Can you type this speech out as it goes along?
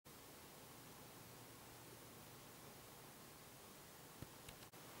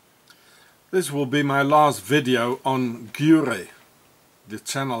This will be my last video on Giureh, the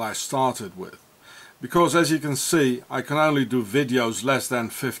channel I started with. Because as you can see, I can only do videos less than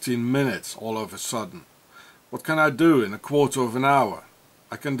 15 minutes all of a sudden. What can I do in a quarter of an hour?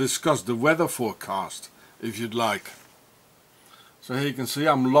 I can discuss the weather forecast if you'd like. So here you can see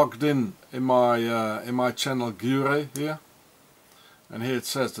I'm logged in my channel Giureh here. And here it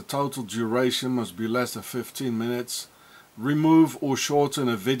says the total duration must be less than 15 minutes. Remove or shorten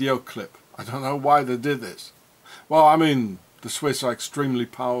a video clip. I don't know why they did this. Well, I mean, the Swiss are extremely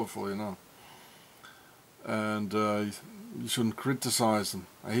powerful, you know. And you shouldn't criticize them.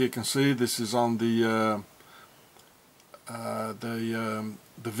 Here you can see this is on the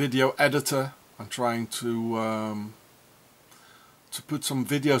video editor. I'm trying to put some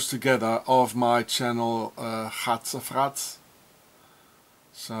videos together of my channel Chatzefratz.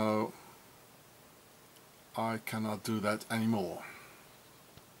 So I cannot do that anymore.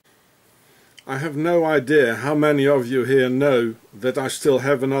 I have no idea how many of you here know that I still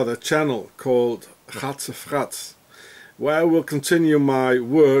have another channel called Chatzefratz, where I will continue my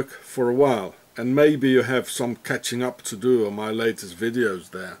work for a while, and maybe you have some catching up to do on my latest videos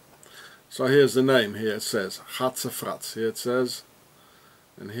there. So here's the name. Here it says Chatzefratz. Here it says,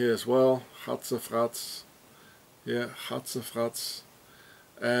 and here as well, Chatzefratz. Here, Chatzefratz.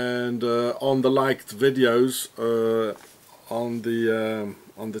 And on the liked videos on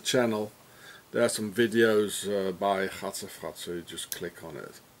the channel, there are some videos by Chatzefratz, so you just click on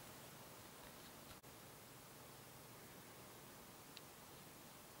it.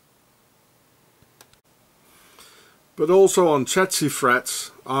 But also on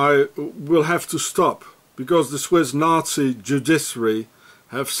Chatzefratz I will have to stop, because the Swiss Nazi judiciary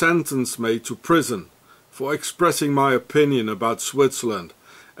have sentenced me to prison for expressing my opinion about Switzerland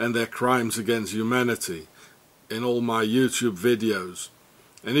and their crimes against humanity in all my YouTube videos.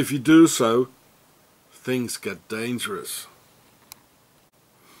 And if you do so, things get dangerous.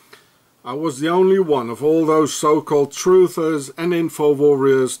 I was the only one of all those so-called truthers and info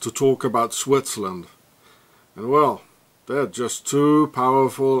warriors to talk about Switzerland. And well, they're just too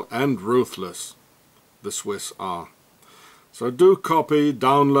powerful and ruthless, the Swiss are. So do copy,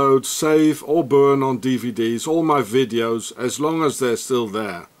 download, save or burn on DVDs all my videos as long as they're still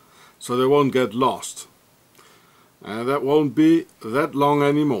there, so they won't get lost. And that won't be that long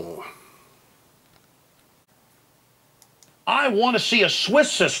anymore. I want to see a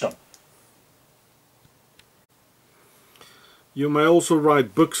Swiss system. You may also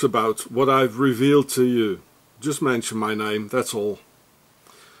write books about what I've revealed to you. Just mention my name, that's all.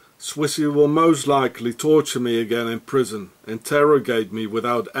 Swissy will most likely torture me again in prison, interrogate me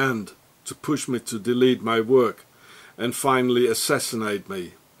without end, to push me to delete my work, and finally assassinate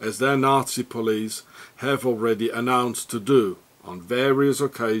me, as their Nazi police have already announced to do on various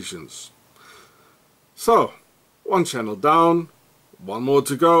occasions. So, one channel down, one more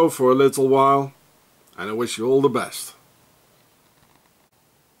to go for a little while, and I wish you all the best.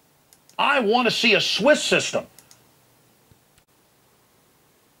 I want to see a Swiss system.